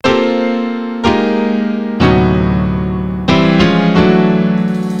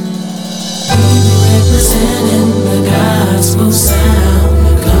gospel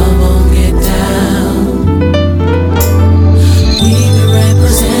sound. Come on, get down. We be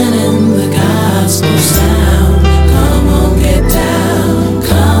representing the gospel sound. Come on, get down.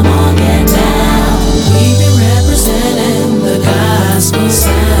 Come on, get down. We be representing the gospel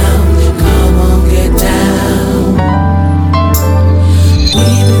sound. Come on, get down. We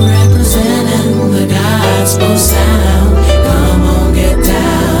be representing the gospel sound. Come on, get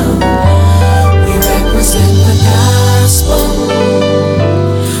down. We represent the gospel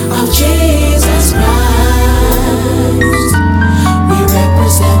of Jesus Christ. We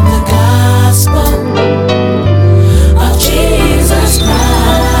represent the gospel of Jesus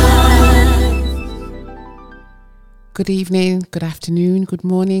Christ. Good evening, good afternoon, good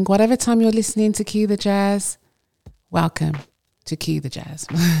morning, whatever time you're listening to Key the Jazz, welcome to Key the Jazz.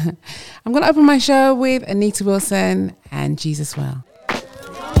 I'm going to open my show with Anita Wilson and Jesus Well.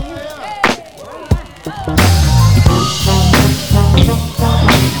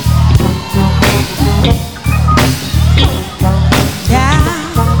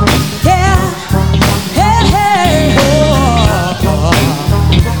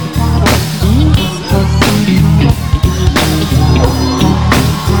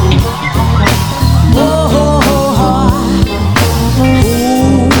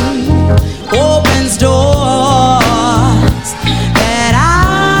 Opens doors that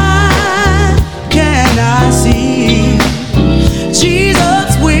I cannot see.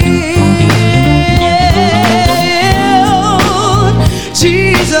 Jesus will.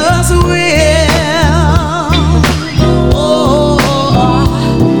 Jesus will. Oh,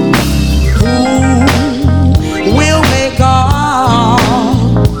 who will make all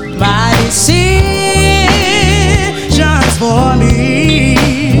my decisions for me?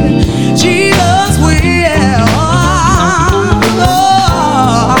 Jesus will.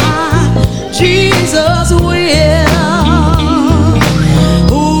 Oh, Jesus will.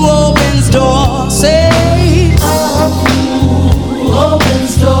 Who opens doors? Say, who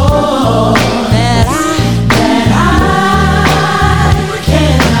opens doors that I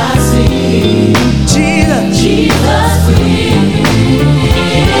cannot see? Jesus, Jesus will.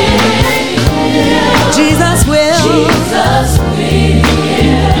 Jesus will. Jesus will.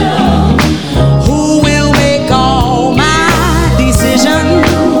 Who will make all my decisions?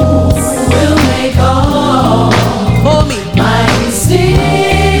 Who will make all for me? My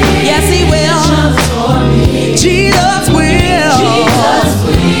decisions. Yes, He will. For me. Jesus will. Jesus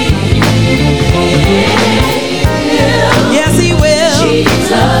will. Yes, He will.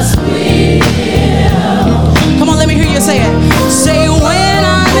 Jesus will. Come on, let me hear you say it. Say, when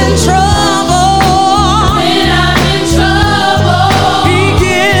I'm in trouble. When I'm in trouble. He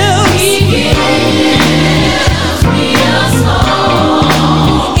gives me a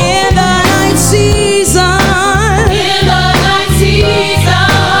song. In the night season. In the night season.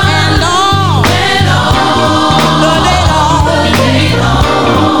 And all the day long.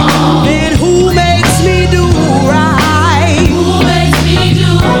 Then who makes me do right? Who makes me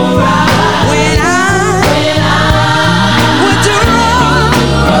do right? When I would do wrong.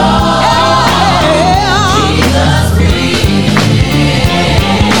 Jesus will.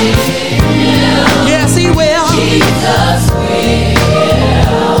 Yes, He will. Jesus will.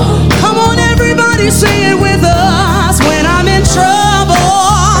 Come on, everybody, say it with us. When I'm in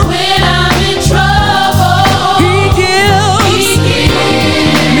trouble. When I'm in trouble. He gives me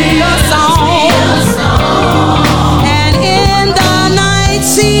a song. And in the night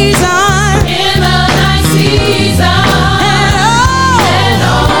season. In the night season. And all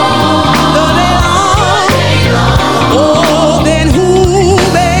the day long. Oh, then who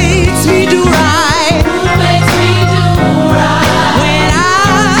makes me do right? Who makes me do right? When I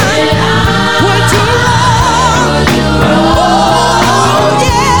would do wrong. Oh,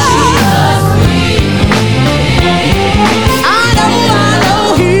 yeah. I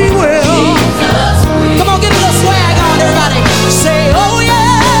know He will. Come on, get a little swag on, everybody. Say, oh yeah.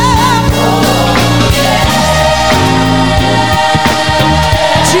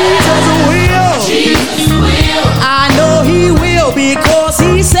 Jesus will. Jesus will. I know He will because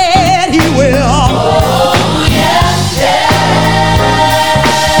He said He will. Oh yeah.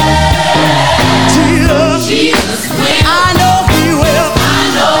 Jesus will. I know He will. I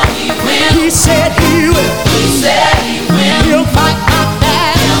know He will. He said He will. He said He will. He'll fight my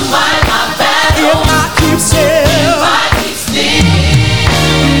battle. He'll fight my battle. If I keep still. If I keep still.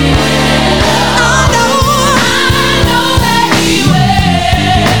 I know that He will.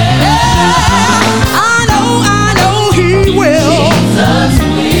 I know He will. Jesus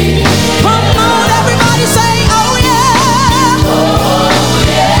will. Come on, everybody, say, oh yeah. Oh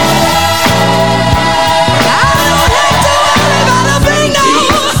yeah. I don't have to worry.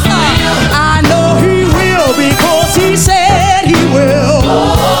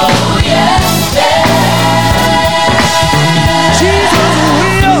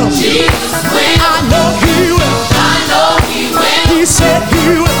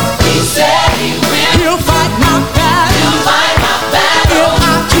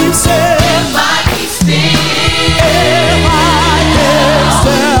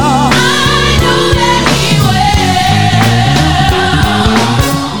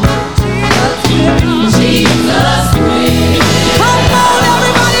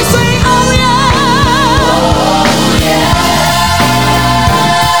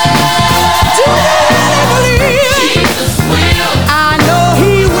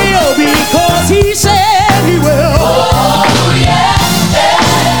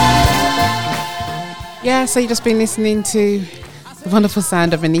 Yeah, so you've just been listening to the wonderful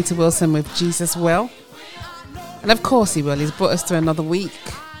sound of Anita Wilson with Jesus Will. And of course he will. He's brought us through another week.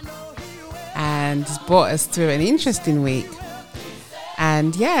 And he's brought us through an interesting week.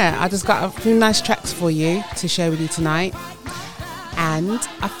 And yeah, I just got a few nice tracks for you to share with you tonight. And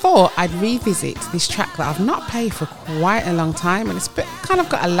I thought I'd revisit this track that I've not played for quite a long time. And it's kind of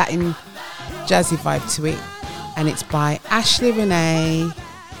got a Latin jazzy vibe to it. And it's by Ashley Renee.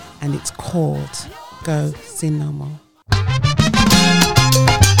 And it's called Go Sin No More.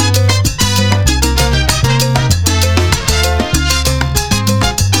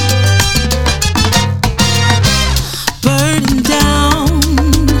 Burdened down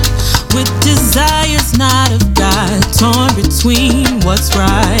with desires not of God, torn between what's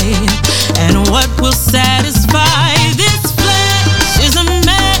right and what will satisfy. This flesh is a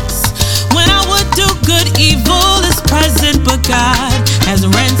mess. When I would do good, evil is present, but God has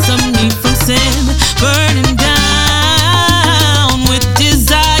ransomed me from sin. Burning down with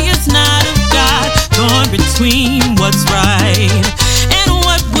desires not of God, torn between what's right and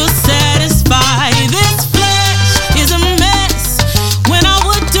what will satisfy. This flesh is a mess. When I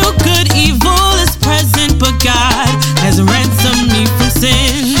would do good, evil is present, but God has ransomed me from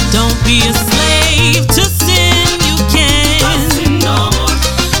sin. Don't be a slave to sin, you can.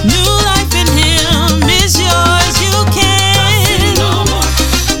 New life in Him is yours, you can.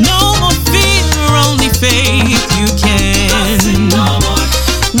 No more fear, only faith, you can.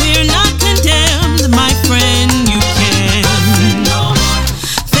 We're not condemned, my friend, you can.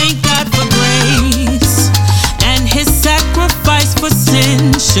 Thank God for grace and His sacrifice for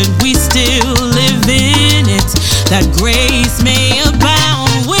sin. Should we still live in it, that grace may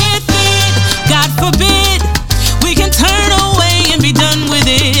abound with it? God forbid we can turn away and be done with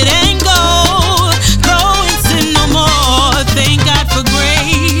it and go and sin no more. Thank God for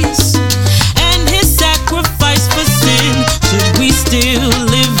grace and His sacrifice for sin. Should we still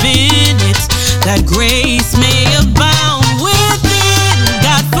live in it, that grace may abound with it?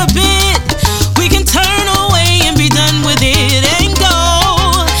 God forbid we can turn away and be done with it and go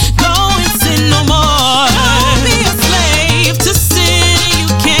and sin no more. Don't be a slave to sin, you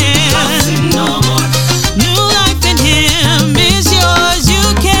can. New life in Him is yours, you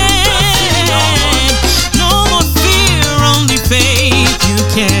can. No more fear, only faith, you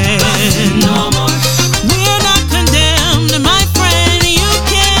can. We're not condemned, my friend, you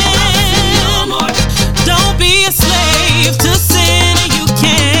can. Don't be a slave to sin, you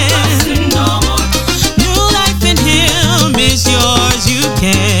can. New life in Him is yours, you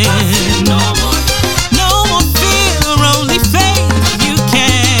can. No more fear, only faith, you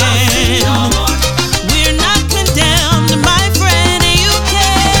can. We're not condemned, my friend, you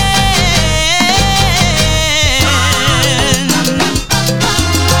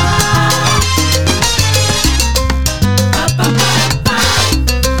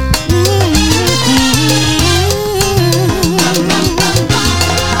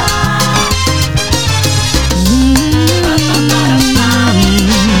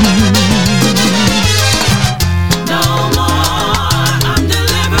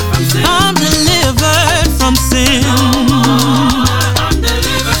I'm delivered from sin.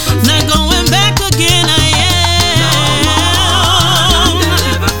 Not going back again, I am.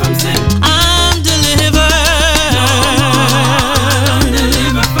 I'm delivered.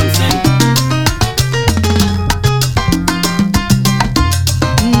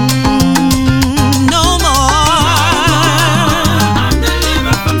 No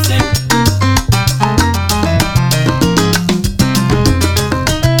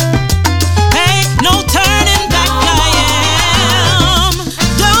Hey, no turning back, I am.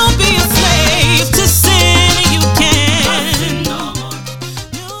 Don't be a slave to sin, you can.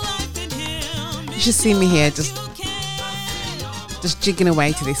 New life in Him. You should see me here just jigging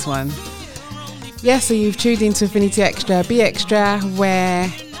away to this one. Yeah, so you've tuned into Affinity Extra, Be Extra,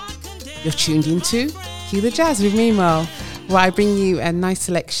 where you're tuned into Cue the Jazz with me, Mo, where I bring you a nice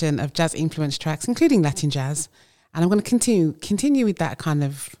selection of jazz-influenced tracks, including Latin jazz. And I'm going to continue with that kind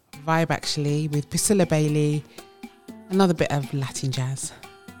of vibe, actually, with Priscilla Bailey, another bit of Latin jazz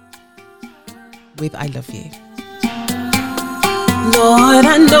with I Love You. Lord,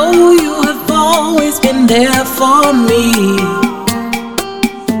 I know you have always been there for me.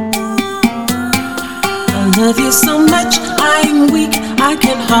 I love you so much, I'm weak, I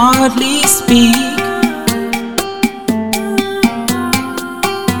can hardly speak.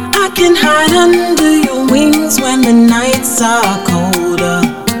 I can hide under your wings when the nights are colder.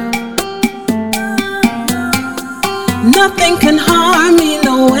 Nothing can harm me,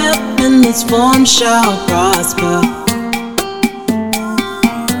 no weapon that's formed shall prosper.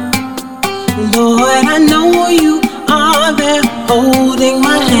 Lord, I know you are there holding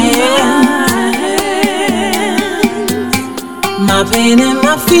my hand. My pain and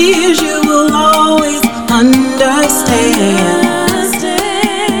my fears you will always understand.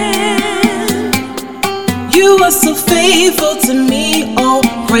 You are so faithful to me, oh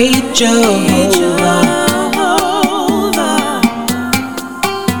great Jehovah.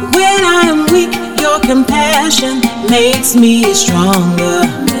 When I am weak, your compassion makes me stronger.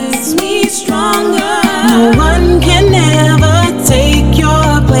 No one can ever take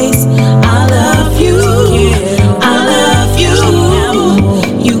your place. I love you. I love you.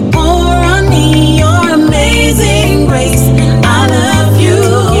 You pour on me your amazing grace. I love you.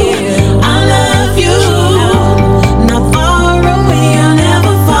 I love you. Not far away, you're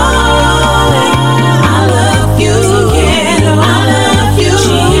never falling. I love you. I love you.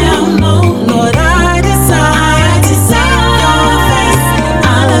 Lord, I desire your face. I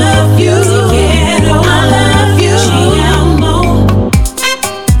love you. I love you.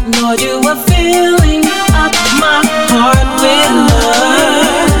 Lord, you are filling up my heart with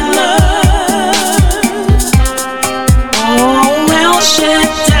love. Oh, El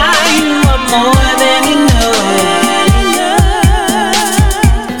Shaddai, you are more than enough.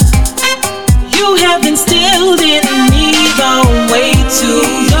 You have instilled in me the way to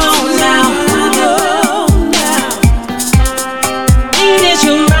go now. It is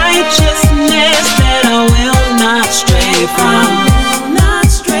your righteousness that I will not stray from.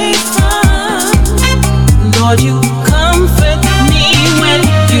 Lord, you comfort me when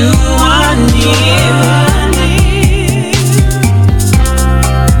you are near.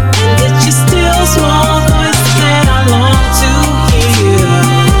 And it's your still small voice that I long to hear,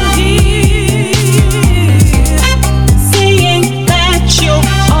 saying that you're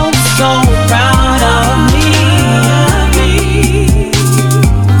oh so proud of me.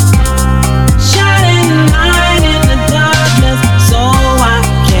 Shining light in the darkness so I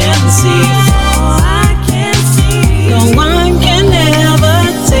can see. No one can ever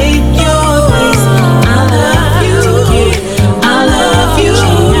take your place. I love you. I love you.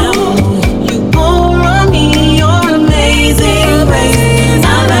 You pour on me your amazing grace. I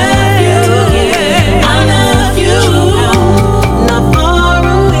love you. I love you. Not far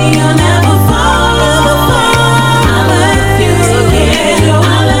away, you'll never fall. I love you. I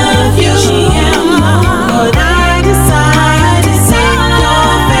love you. Lord, I desire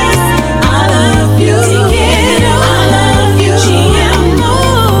your face. I love you. I love you.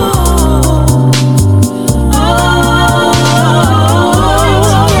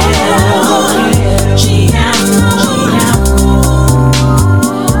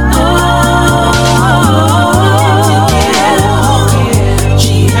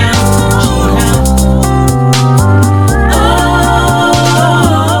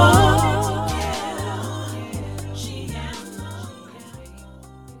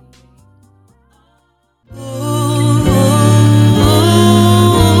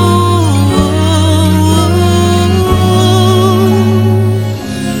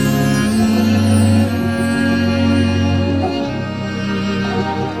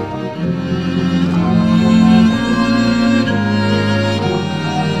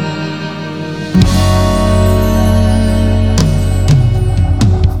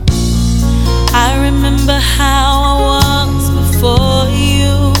 I remember how I was before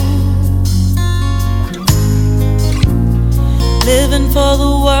you, living for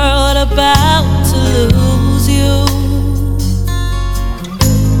the world, about to lose you.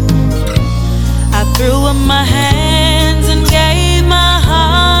 I threw up my hands and gave my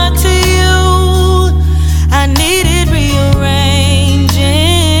heart to you. I needed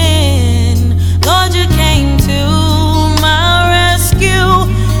rearranging. Lord, you came to my rescue,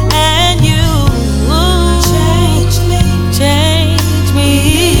 and you changed me.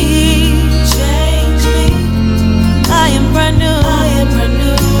 I am brand new.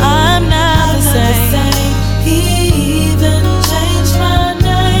 I'm not the same. He even changed my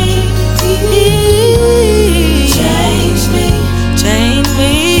name.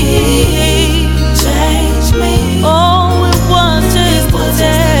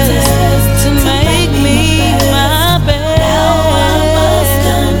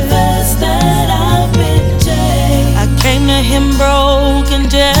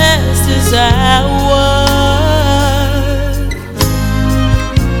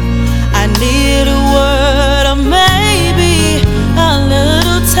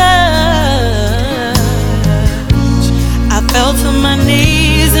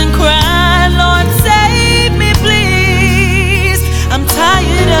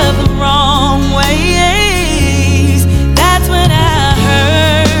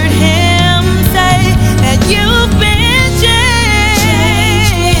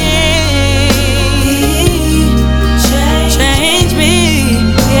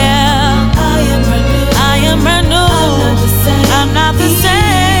 the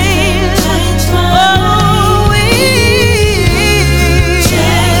same. Oh, He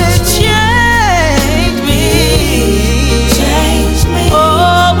changed me.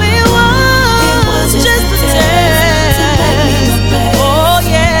 Oh, it was just a test. Oh,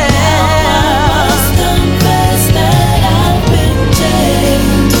 yeah.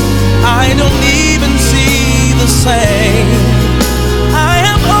 I don't even see the same. I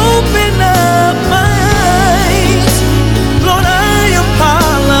have opened up my eyes. Lord, I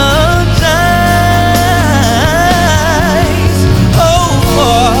apologize. Oh,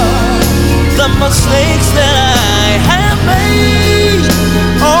 for the mistakes that I have made,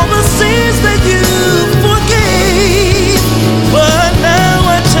 all the sins that you forgave. But now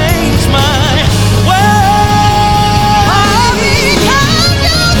I change my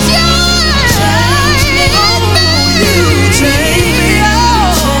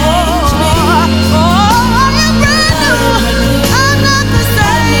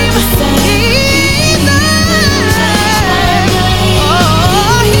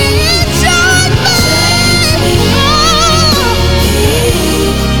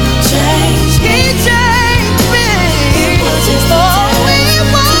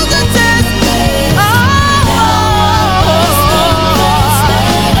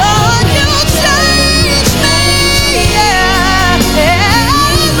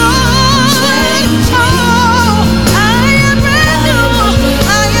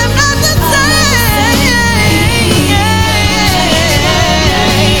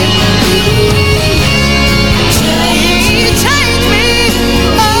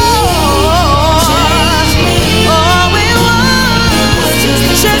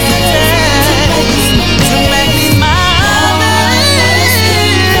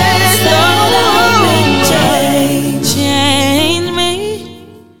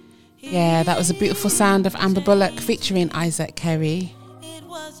That was a beautiful sound of Amber Bullock featuring Isaac Kerry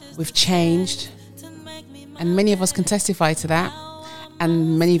with Changed. And many of us can testify to that.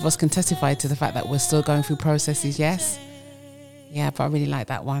 And many of us can testify to the fact that we're still going through processes, yes. Yeah, but I really like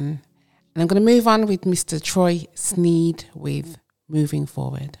that one. And I'm going to move on with Mr. Troy Sneed with Moving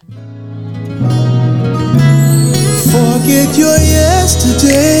Forward. Forget your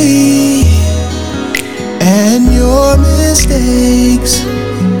yesterday and your mistakes.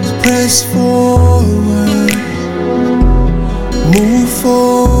 Press forward, move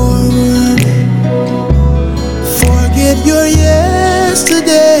forward. Forget your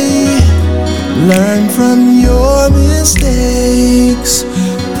yesterday, learn from your mistakes.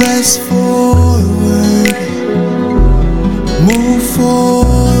 Press forward, move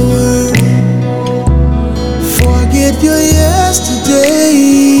forward. Forget your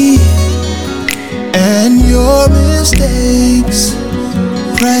yesterday and your mistakes.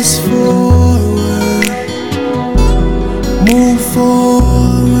 Press forward, move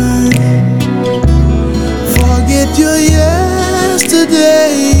forward. Forget your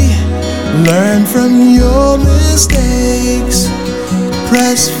yesterday, learn from your mistakes.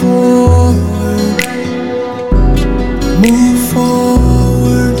 Press forward, move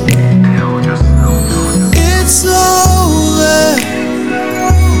forward. It's over,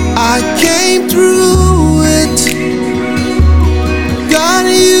 I came through it. God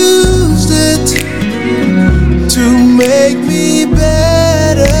used it to make me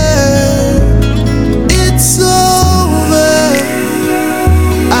better. It's over,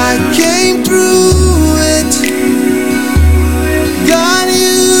 I came through it. God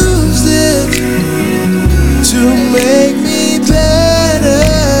used it to make me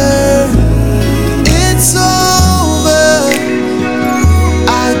better. It's over,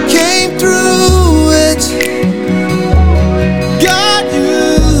 I came through it.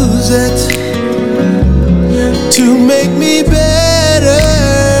 It to make me better.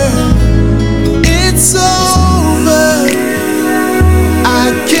 It's over,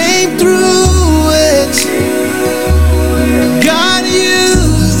 I came through it. God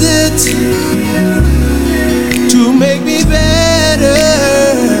used it to make me better.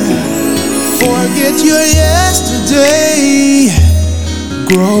 Forget your yesterday,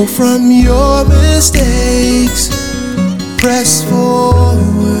 grow from your mistakes. Press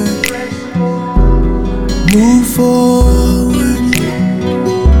forward, move forward.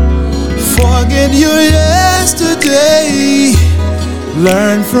 Forget your yesterday,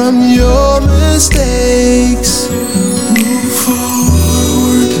 learn from your mistakes. Move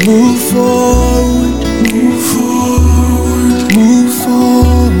forward, move forward, move forward, move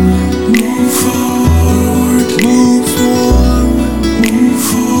forward, move forward, move forward, move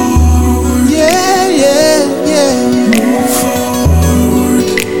forward. Yeah, yeah, yeah. Move forward.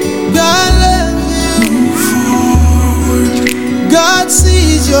 God loves you. Move forward. God God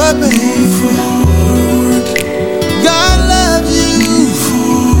sees your pain. God loves you.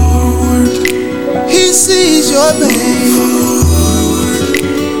 He sees your pain.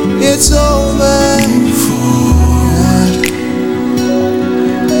 It's over.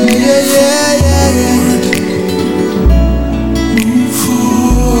 Yeah, yeah, yeah, yeah. Move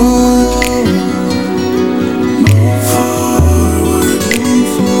forward. Move forward. Move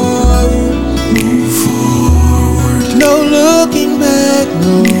forward. Move forward. No looking back,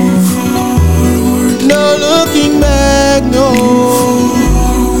 no. No looking back, no.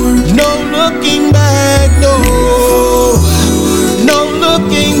 No looking back, no. No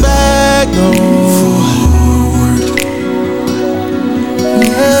looking back, no. Move forward.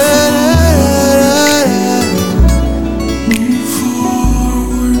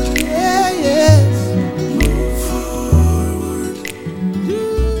 Yeah, yeah. Move forward.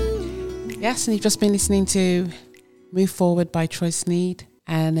 Yes, and you've just been listening to Move Forward by Troy Sneed.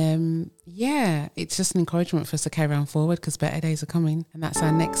 And yeah, it's just an encouragement for us to carry on forward because better days are coming. And that's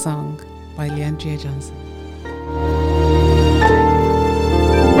our next song by Leandria Johnson.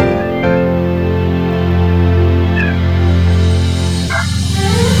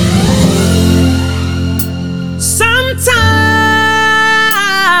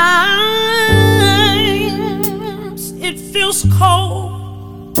 Sometimes it feels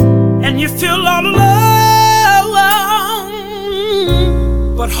cold and you feel all alone.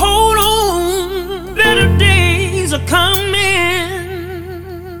 But hold on, better days are coming.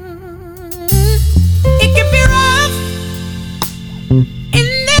 It can be rough in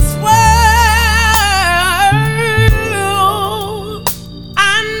this world. I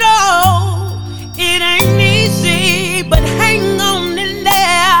know it ain't easy, but hang on in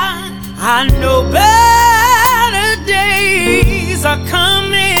there. I know better days are coming.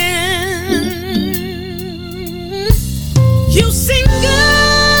 You sing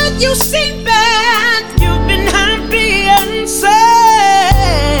good, you sing bad, you've been happy and sad.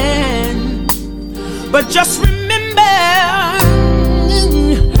 But just remember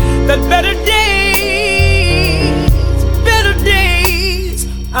that better days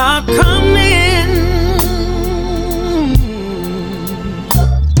are coming.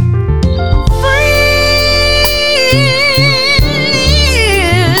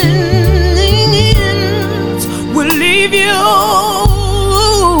 Friends will leave you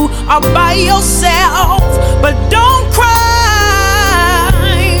all by yourself, but don't cry,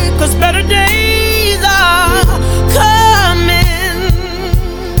 'cause better days are coming.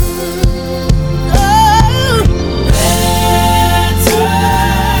 Oh,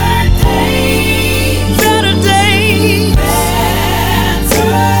 better days, better days,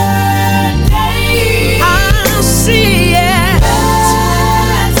 better days. I see it.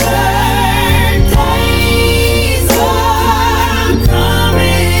 Better days are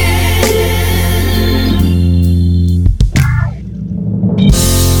coming.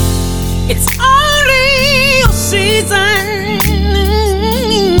 It's only a season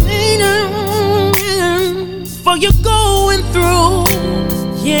for you going through,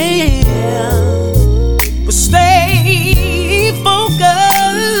 yeah. But stay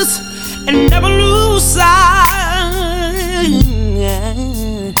focused and never lose sight.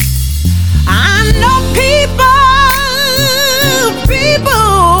 I know people,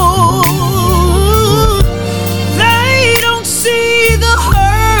 they don't see the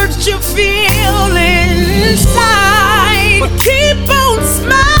hurt you feel inside. But keep on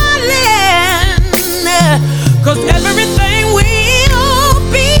smiling, 'cause everything will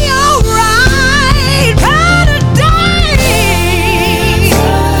be alright. Better days,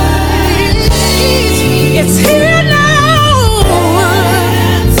 it's here now.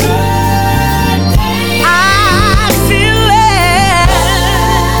 I feel it.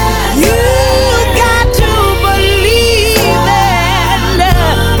 You got to believe it.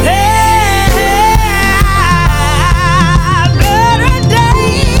 Better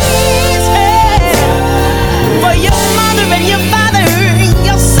days for your mother and your father,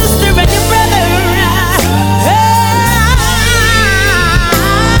 your sister and your brother.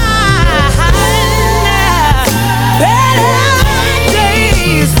 Better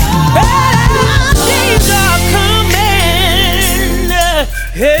days are coming.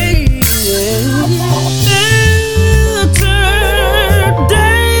 Hey, better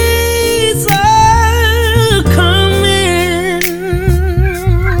days are coming.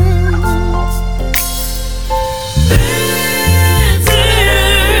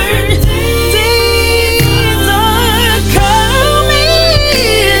 Better days are coming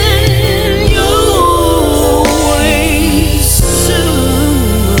your way soon.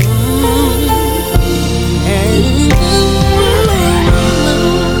 And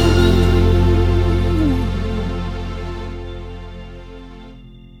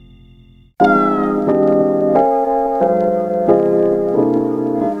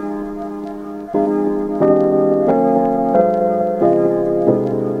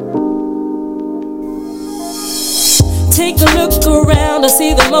take a look around, I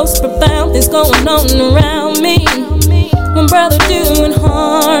see the most profound things going on around me. One brother doing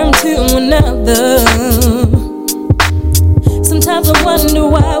harm to another. Sometimes I wonder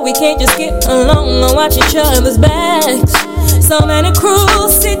why we can't just get along and watch each other's backs. So many cruel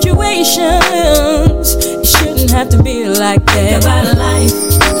situations. It shouldn't have to be like that. Think about a life.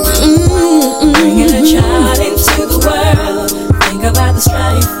 Bringing a child into the world. Think about the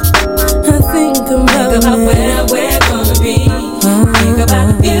strife. I think about where we're gonna be. Think about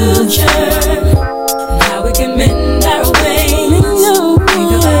the future and how we can mend our ways.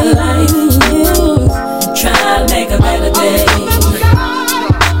 Think about life. Try to make a better day.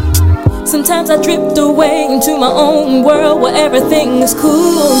 Sometimes I drift away into my own world where everything is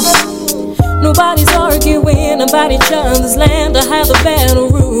cool. Nobody's arguing about each other's land or how the battle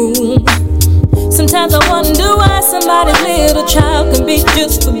rule. Sometimes I wonder why somebody's little child can be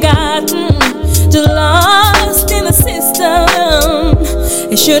just forgotten, just lost in the system.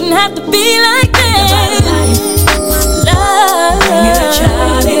 It shouldn't have to be like that. Bringing a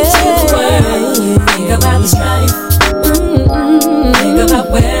child into the world. Think about the strife. Think about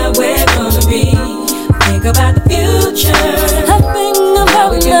where we're gonna be. Think about the future. I think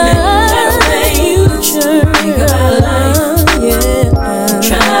about my future. Think about life. Yeah.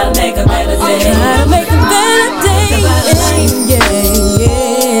 Try to make a better day. Try to make a better day. Think about life.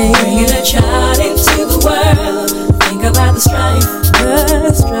 Yeah. Bringing a child into the world. Think about the strife.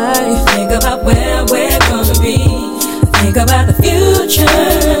 Think about where we're gonna be. Think about the future.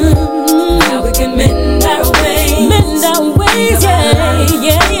 How we can mend our ways. Mend our ways, yeah.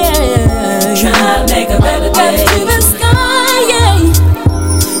 Try to make a better day. Up to the sky, yeah.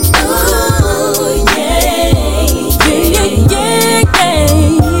 Oh, yeah.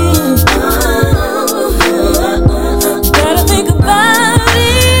 Gotta think about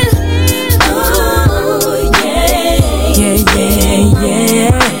it. Oh, yeah.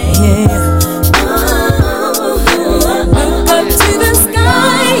 Look up to the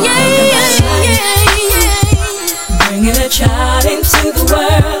sky, yeah. Bringing a child into the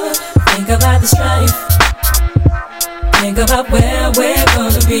world. Think about the strife. Think about where we're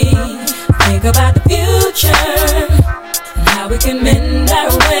gonna be. Think about the future and how we can mend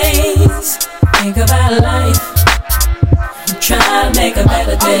our ways. Think about life. Try to make a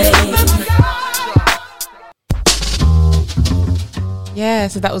better day. Yeah,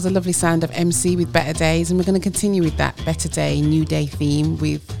 so that was a lovely sound of MC with Better Days, and we're going to continue with that Better Day, New Day theme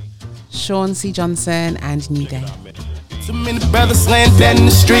with Sean C. Johnson and New Day. Too many brothers laying dead in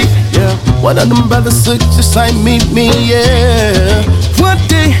the street, yeah. One of them brothers look just like me, yeah. One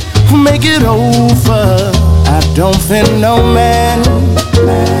day we'll make it over. I don't fear no man.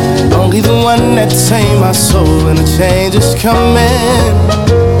 Only the one that tame my soul, and the change is coming.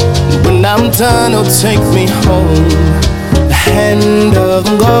 When I'm done, he'll take me home. The hand of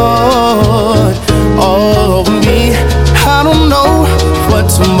the Lord all over me. I don't know what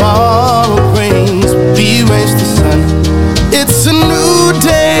tomorrow brings. We raise the sun. It's a new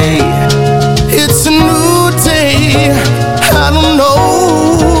day. It's a new day. I don't know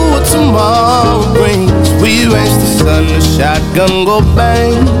what tomorrow brings. We raise the sun. The shotgun go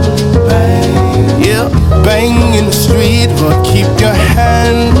bang, bang. Yeah, bang in the street. Lord, keep your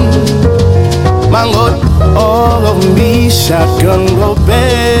hand. My Lord, all over me, shotgun go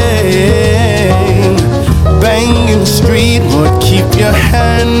bang. Bang in the street, Lord, keep your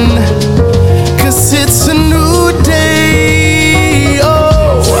hand. Cause it's a new day.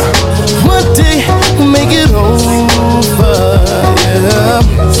 Oh, one day we'll make it over, yeah.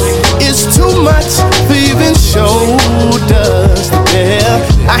 It's too much for even shoulders to bear.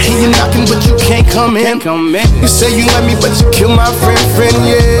 I hear you knocking, but you can't come in. You say you love me, but you kill my friend,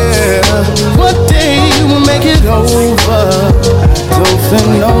 yeah. One day we'll make it over. I don't fear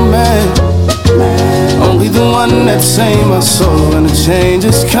no man. Only the one that saved my soul, and the change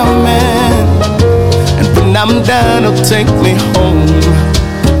is coming. And when I'm done, he'll take me home.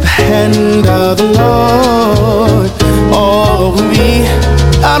 The hand of the Lord all over me.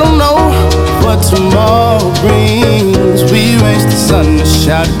 I don't know what tomorrow brings. We raise the sun, the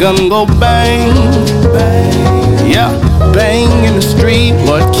shotgun go bang, bang. Yeah, bang in the street,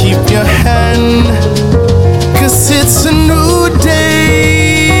 Lord, keep your hand. Cause it's a new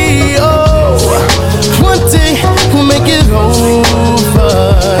day. Oh, one day we'll make it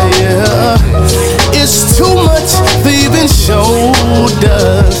over, yeah. It's too much for even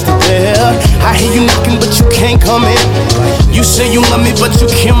shoulders to bear. I hear you knocking, but you can't come in. You say you love me, but you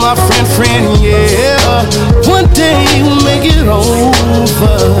kill my friend, yeah. One day we'll make it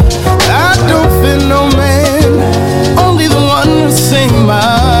over. I don't fear no man. Only the one who saved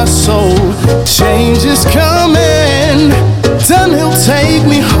my soul. Change is coming.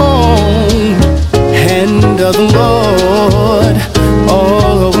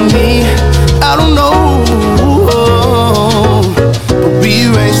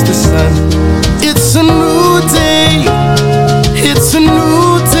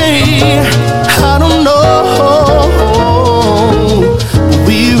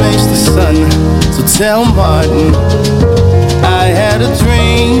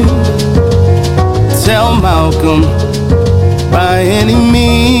 welcome by any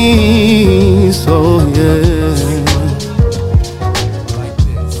means. Oh yeah.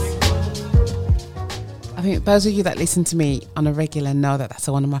 I think those of you that listen to me on a regular know that that's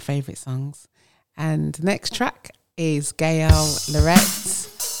one of my favourite songs. And the next track is Gail Lorette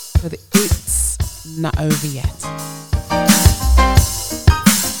with It's Not Over Yet.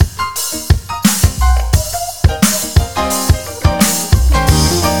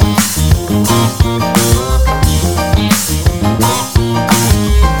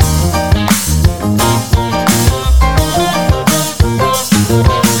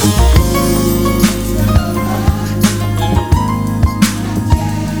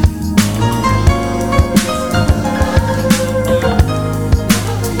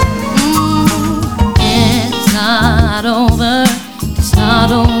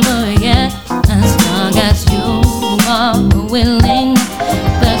 Willing,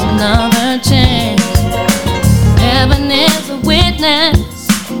 there's another chance. Heaven is a witness.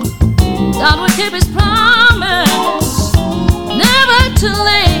 God will keep his promise. Never too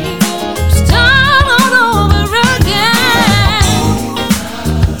late to start all over again.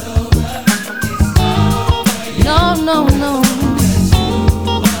 No, no, no.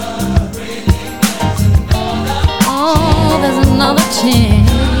 Oh, there's another chance.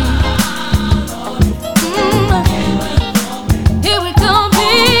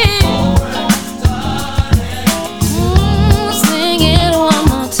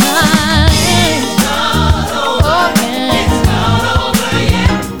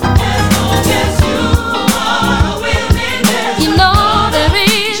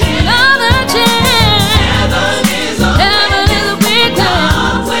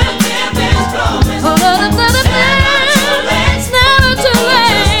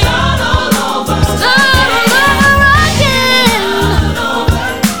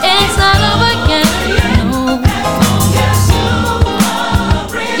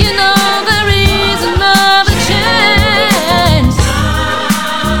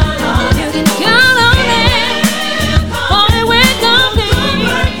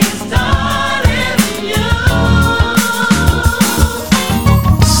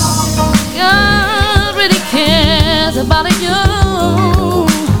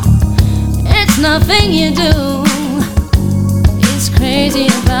 Nothing you do is crazy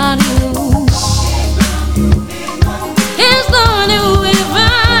about you. It's the one you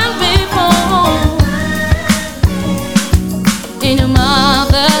even before. In your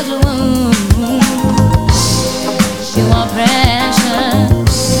mother's womb, you are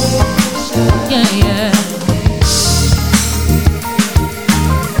precious. Yeah, yeah.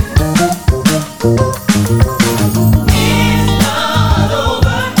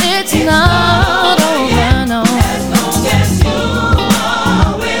 It's not no. As long as you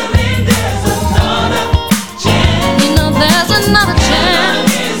are willing, there's another chance. You know there's another chance. God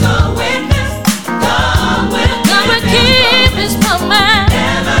is a witness. God will keep his promise.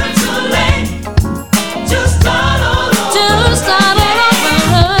 Never too late to start all over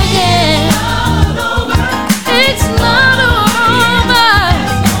again. It's not over.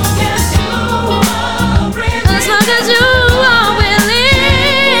 As long as you are willing.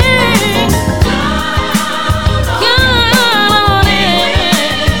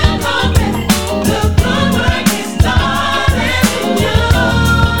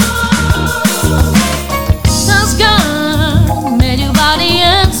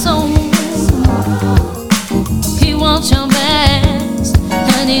 Your best,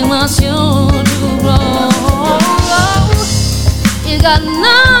 and he wants you to grow. You got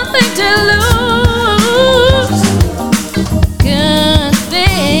nothing to lose. Good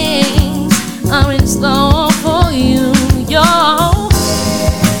things are in store for you, yo.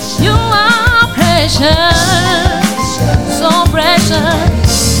 You are precious, so precious.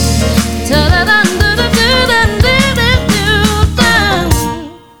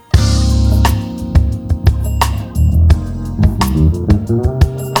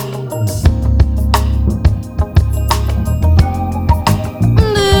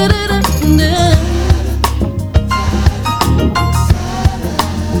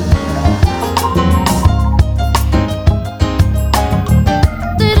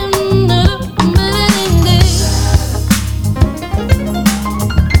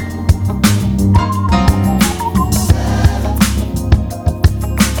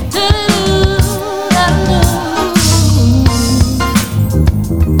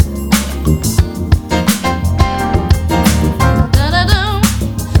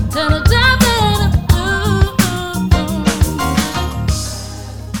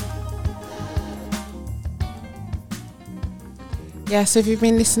 Yeah, so if you've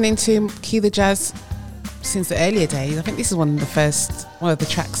been listening to Key the Jazz since the earlier days. I think this is one of the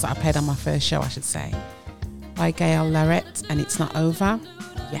tracks that I played on my first show, I should say, by Gail Larrett, and It's Not Over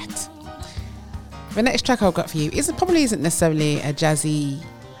Yet. The next track I've got for you probably isn't necessarily a jazzy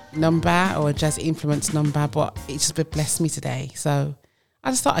number or a jazz influenced number, but it just blessed me today, so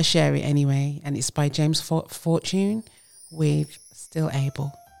I just thought I'd share it anyway. And it's by James Fortune with Still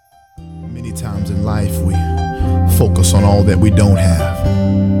Able. Many times in life we focus on all that we don't have,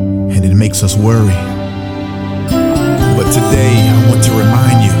 and it makes us worry. But today I want to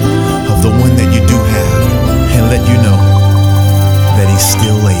remind you of the one that you do have and let you know that he's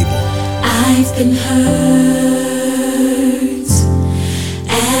still able. I've been hurt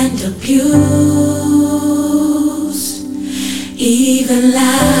and abused, even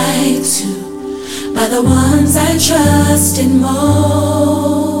lied to by the ones I trusted most.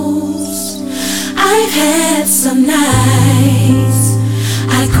 I've had some nights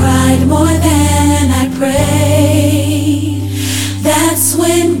I cried more than I prayed. That's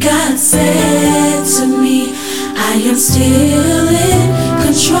when God said to me, I am still in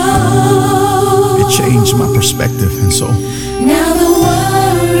control. It changed my perspective, and so now the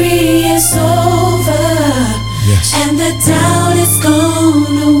worry is over. yes, And the doubt is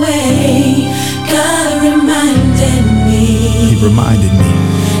gone away. God reminded me, he reminded me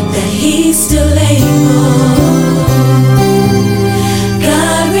that he's still able.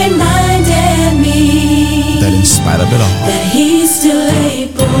 God reminded me that in spite of it all, that he's still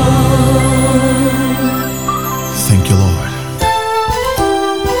able. thank you, Lord.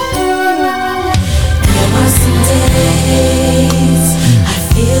 There are some days I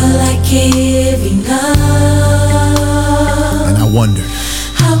feel like giving up. And I wondered,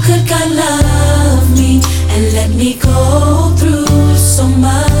 How could God love me and let me go through so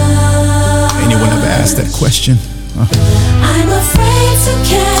much? anyone ever asked that question? I'm afraid to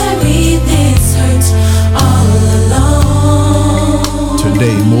carry this hurt all alone.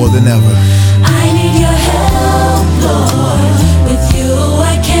 Today more than ever, I need your help, Lord. With you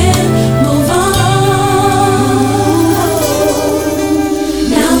I can move on.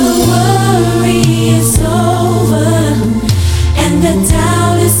 Now the worry is over and the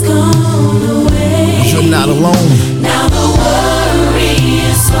doubt is gone away. you're not alone. Now the worry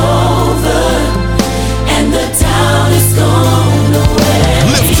is over and the doubt is gone away.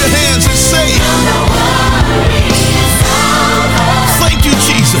 Lift your hands and say, Now the worry is over thank you,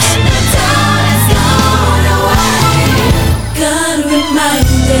 Jesus. and the doubt is gone away. God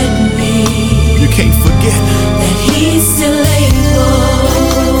reminded me You can't forget. that he's still able.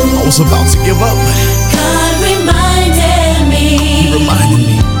 I was about to give up, but God reminded me he reminded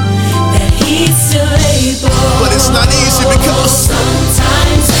me. that he's still able. But it's not easy because,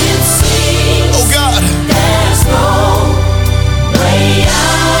 Sometimes it seems oh God, there's no way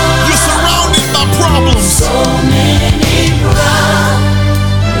out. you're surrounded by problems. So many problems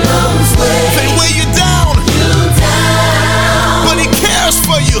They weigh weigh you down, you down. but he cares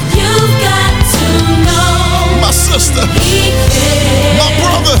for you. You've got to know My sister, he cares. my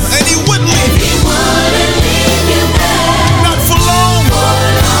brother, and he wouldn't leave He you. wouldn't leave you there Not for long. for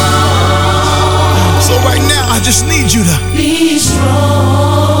long. So right now, I just need you to Be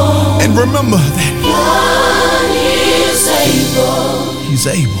strong. and remember that God is able, he's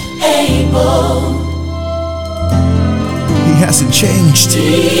able. able. He hasn't changed.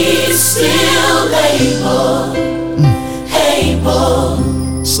 He's still able,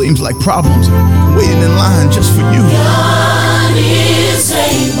 able. Seems like problems are waiting in line just for you. God is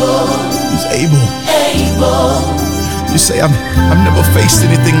able, He's able. able. You say, I've never faced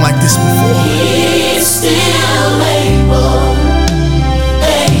anything like this before. He's still able,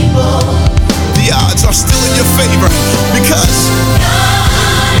 able. The odds are still in your favor because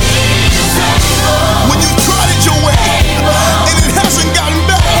God is able, when you tried it your way and it hasn't gotten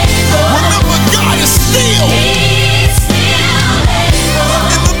better, remember God is still he's still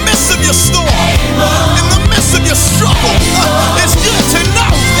able. in the midst of your storm, in the midst of your struggle. It's good to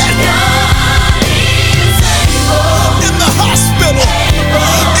know that God is able, in the hospital,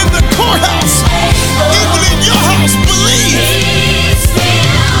 in the courthouse, even in your house, believe he's still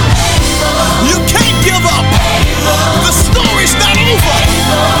able. you can't give up. The story's not over.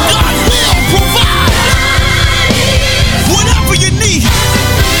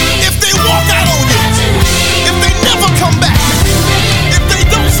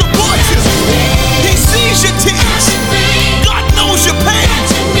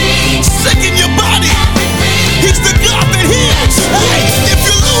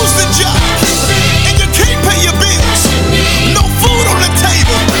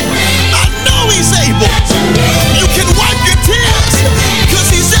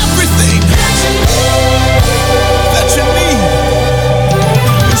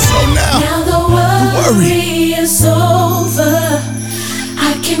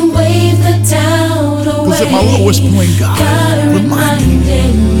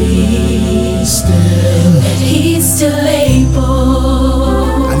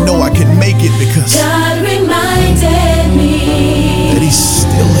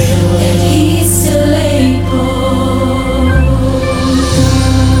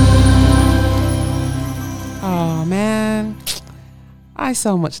 I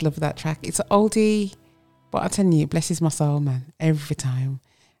so much love that track. It's an oldie, but I'm telling you, it blesses my soul, man, every time.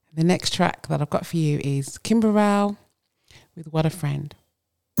 The next track that I've got for you is Kimber Rowell with What a Friend.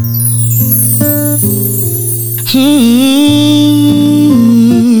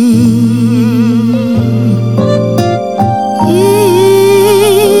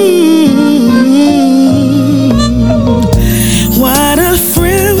 What a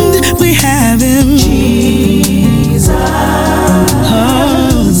friend we have in Jesus.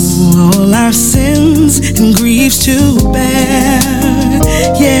 Oh, all our sins and griefs to bear.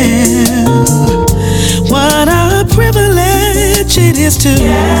 Yeah. What a privilege it is to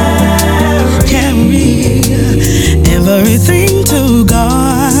carry everything to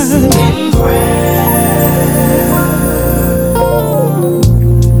God in prayer.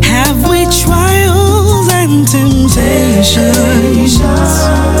 Have we trials and temptations?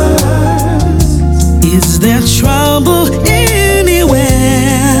 Is there trouble anywhere?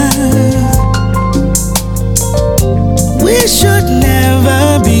 We should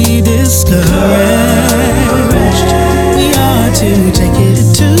never be discouraged. We are to take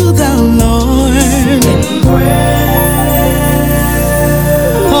it to the Lord in prayer.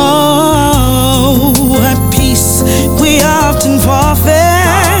 Oh, what peace we often forfeit.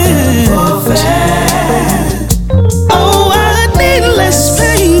 Oh, what needless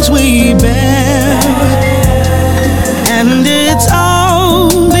pains we bear. And it's all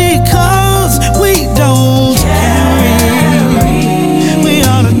because we don't carry. We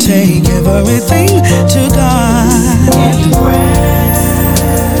ought to take everything to God in prayer.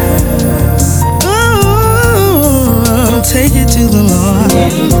 Oh, take it to the Lord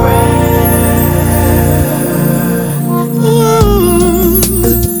in prayer.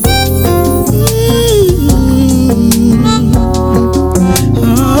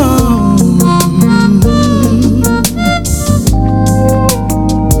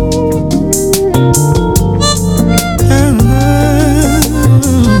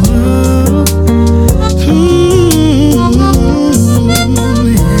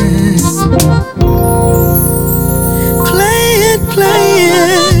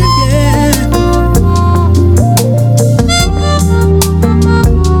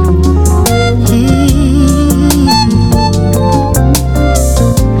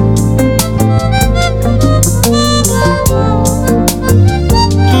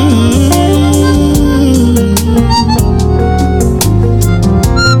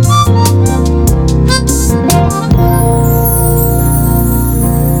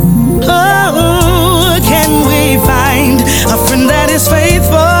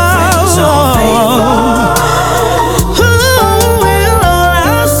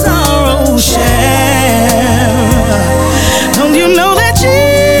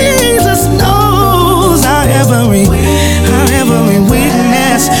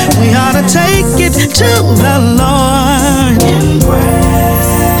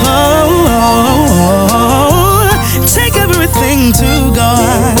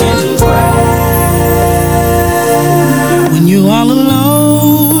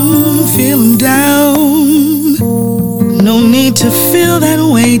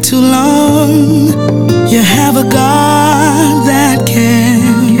 Too long, you have a God that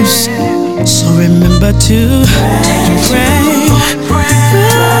cares. So remember to pray,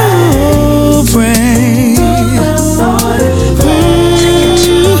 oh, pray.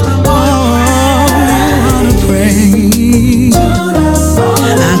 Pray.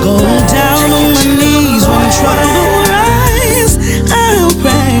 I go down on my knees when trouble rise. I'll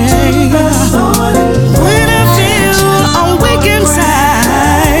pray. When I feel all weak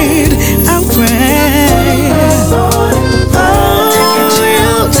inside, I'll pray. Oh,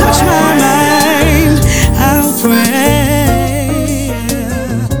 you touch my mind. I'll pray.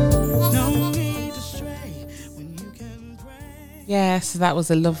 No need to stray when you can pray. Yes, that was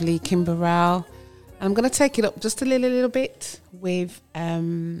a lovely Kimber Rowell. I'm going to take it up just a little bit with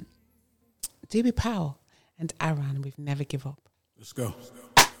DB Powell and Aaron with Never Give Up. Let's go.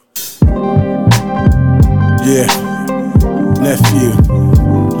 Yeah, nephew,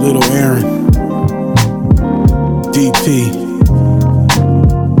 little Aaron, DP,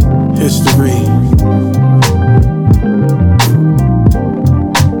 history.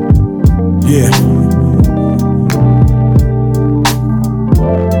 Yeah.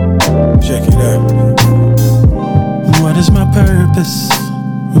 Check it out. What is my purpose?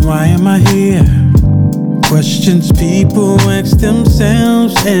 Why am I here? Questions people ask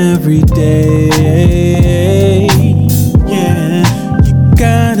themselves every day. Yeah, you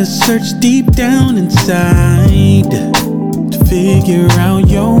gotta search deep down inside to figure out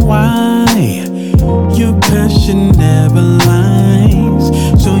your why. Your passion never lies.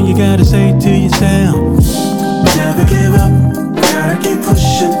 So you gotta say to yourself, never give up, gotta keep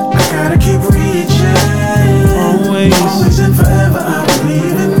pushing, I gotta keep reaching. Always and forever, I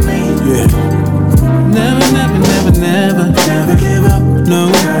believe in me. Yeah. Never, never, never, never, never give up. No,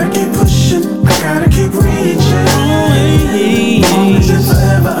 gotta keep pushing, I gotta keep reaching. Always and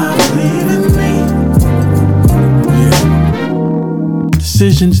forever, I believe in me. Yeah.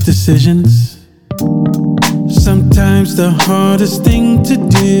 Decisions. Sometimes the hardest thing to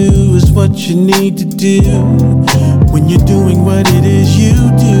do is what you need to do when you're doing what it is you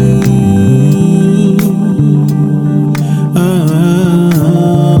do.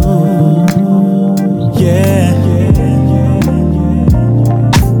 Yeah.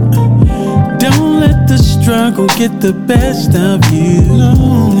 Don't let the struggle get the best of you.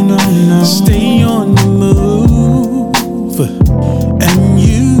 No. Stay on the move, and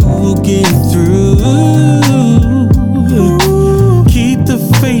you will get through. Keep the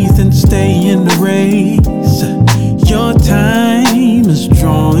faith and stay in the race. Your time is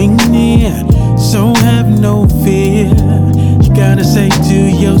drawing near, so have no fear. You gotta say to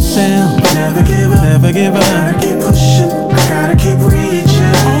yourself, never give up, never give up. Gotta keep pushing, I gotta keep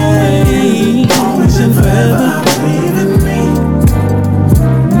reaching. Always and forever, I believe in me.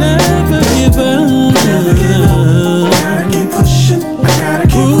 Never give up, never give up. Gotta keep pushing, I gotta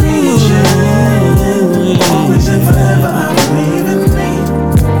keep reaching. Always and forever, I believe in me.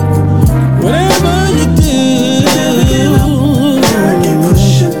 Whatever you do, never give up. Gotta keep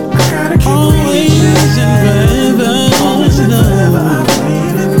pushing, I gotta keep reaching. Always and forever, I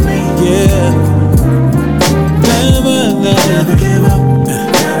believe in me. Yeah. Never give up.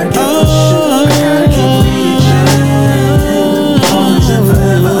 Gotta keep pushing, I gotta keep reaching. Always and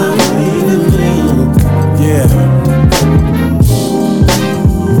forever, I believe in me. Yeah.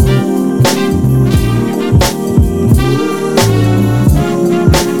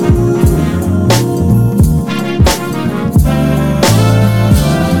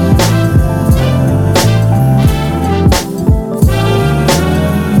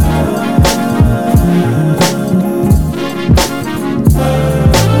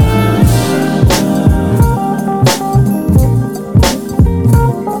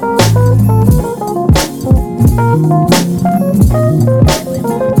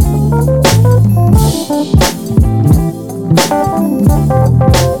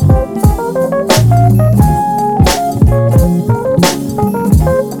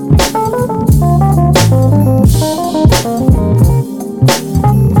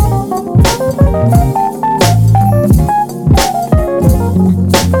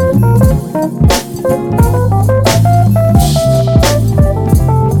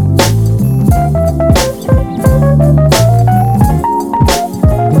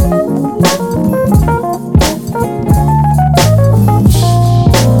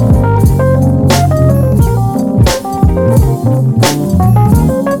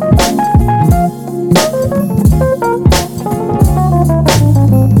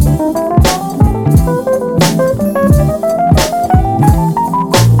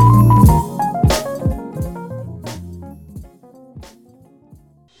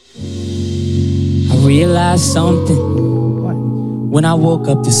 Something when I woke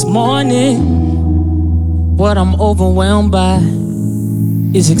up this morning. What I'm overwhelmed by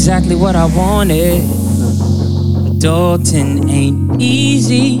is exactly what I wanted. Adulting ain't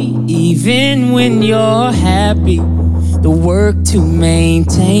easy, even when you're happy. The work to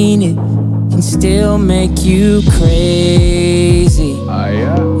maintain it can still make you crazy.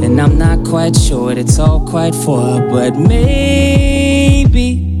 And I'm not quite sure what it's all quite for, but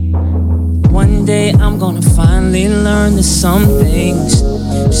maybe one day I'm gonna finally learn that some things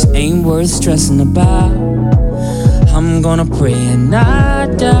just ain't worth stressing about. I'm gonna pray and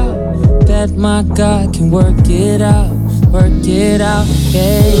not doubt that my God can work it out,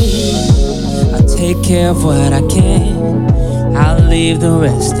 yeah. I'll take care of what I can, I'll leave the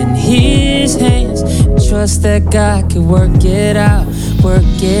rest in His hands. Trust that God can work it out,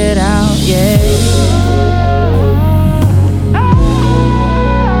 yeah.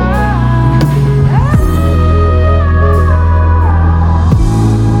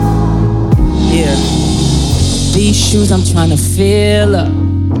 These shoes I'm trying to fill up,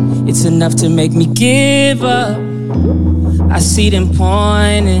 it's enough to make me give up. I see them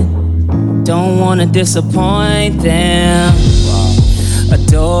pointing, don't wanna disappoint them.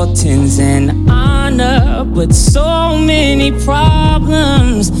 Adulting's an honor, but so many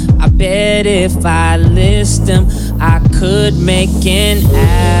problems. I bet if I list them, I could make an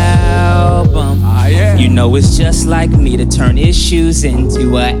album. You know it's just like me to turn issues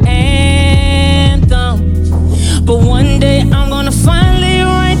into an anthem. But one day I'm gonna finally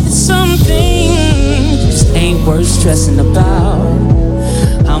worth stressing about.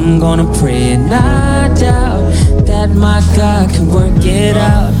 I'm gonna pray and I doubt that my God can work it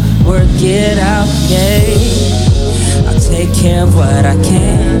out, yeah. I'll take care of what I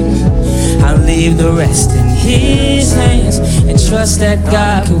can. I'll leave the rest in His hands and trust that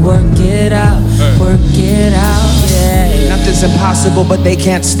God can work it out, yeah. Nothing's impossible, but they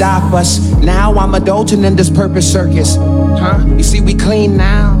can't stop us. Now I'm adulting in this purpose circus. You see we clean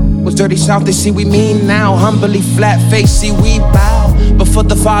now. Was dirty south, they see we mean now. Humbly flat face, see we bow before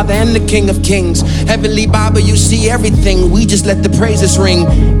the Father and the King of Kings. Heavenly Bible, you see everything. We just let the praises ring.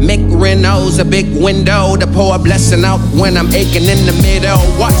 Mick Renault's a big window to pour a blessing out when I'm aching in the middle.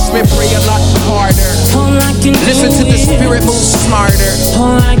 Watch me pray a lot harder. Listen to the Spirit move smarter.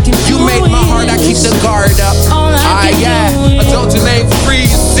 You made my heart, I keep the guard up. Adulting ain't free,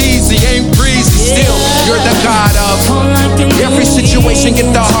 it's easy, ain't breezy. Still, you're the God of every situation.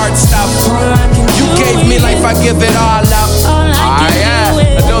 Get the hard stuff. You gave me life, I give it all up.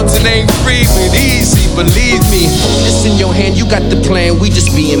 Adulting ain't free, but easy, believe me. It's in your hand, you got the plan, we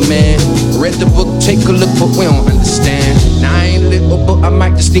just being man. Read the book, take a look, but we don't understand. Now I ain't little, but I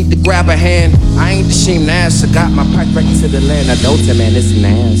might just need to grab a hand. I ain't ashamed to ask, I got my pipe right to the land. Adulting, man, it's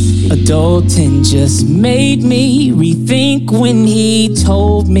nasty. Adulting just made me rethink when he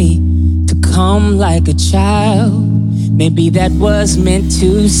told me to come like a child. Maybe that was meant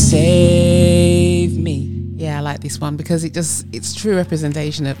to save me. Yeah, I like this one because it's true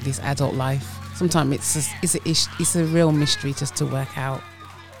representation of this adult life. Sometimes it's a real mystery just to work out.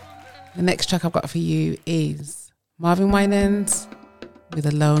 The next track I've got for you is Marvin Winans with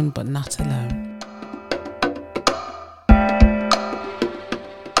Alone But Not Alone.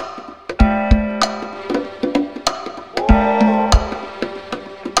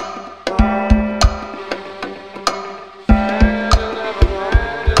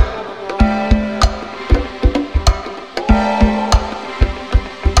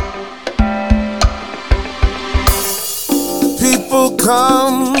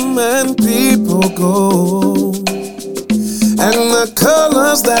 Come and people go, and the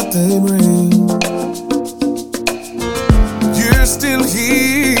colors that they bring. You're still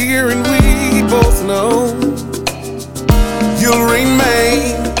here, and we both know you'll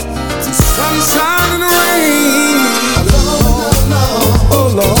remain through sunshine and rain. Oh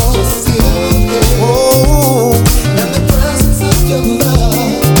Lord, oh, and the presence of your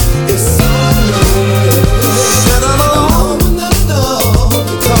love is so real. And I'm alone.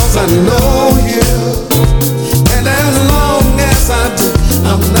 I know you, and as long as I do,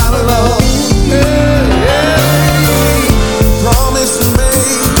 I'm not alone. Promise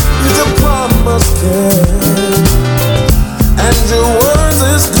made is a promise kept, and your word's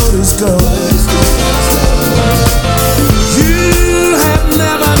as good as gold. You have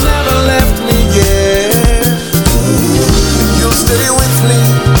never left me yet. You'll stay with me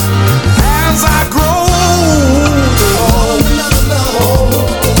as I grow.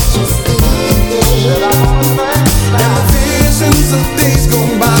 Of days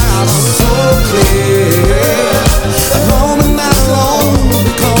gone by are so clear. Alone and not alone,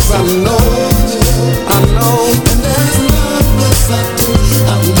 because I know. And as long as I do,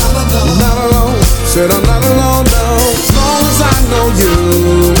 I'm not alone. Not alone. Said I'm not alone, no. As long as I know you.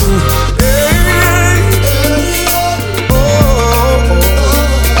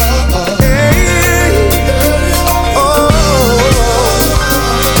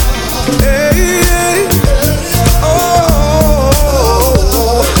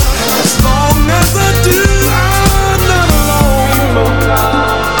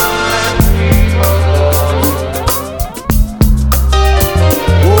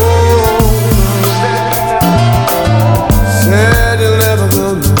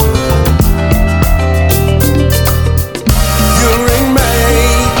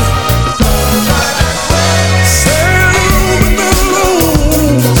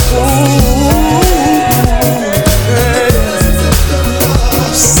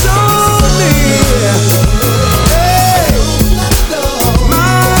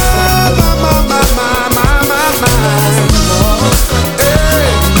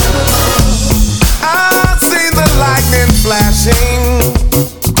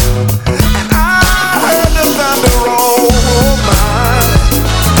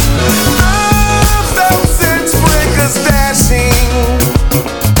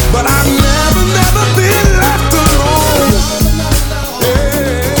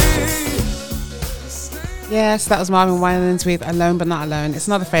 Yes, that was Marvin Winans with Alone But Not Alone. It's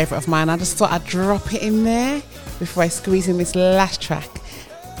another favourite of mine. I just thought I'd drop it in there before I squeeze in this last track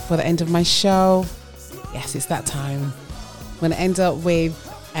for the end of my show. Yes, it's that time. I'm going to end up with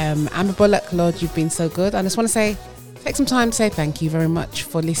Amber Bullock, Lord, you've been so good. I just want to say, take some time to say thank you very much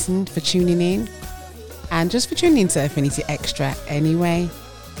for listening, for tuning in, and just for tuning in to Affinity Extra anyway.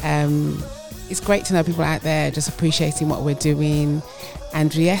 It's great to know people out there just appreciating what we're doing.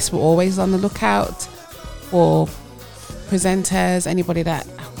 And yes, we're always on the lookout for presenters, anybody that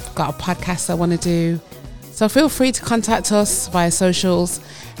got a podcast I want to do. So feel free to contact us via socials.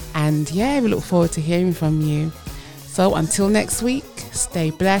 And yeah, we look forward to hearing from you. So until next week, stay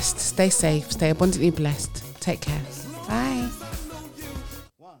blessed, stay safe, stay abundantly blessed. Take care. Bye.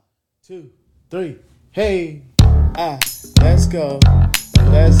 1, 2, 3. Hey, let's go.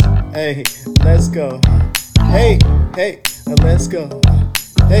 Let's go. Hey, let's go. Hey.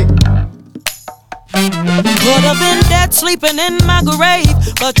 Could have been dead sleeping in my grave,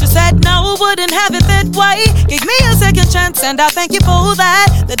 but you said no, wouldn't have it that way. Gave me a second chance and I thank you for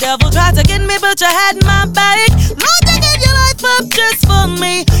that. The devil tried to get me, but you had my back. Lord, you gave your life up just for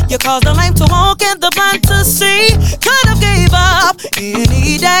me. You caused the lame to walk and the blind to see. Could have gave up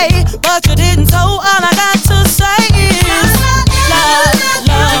any day, but you didn't, so all I got to say is love.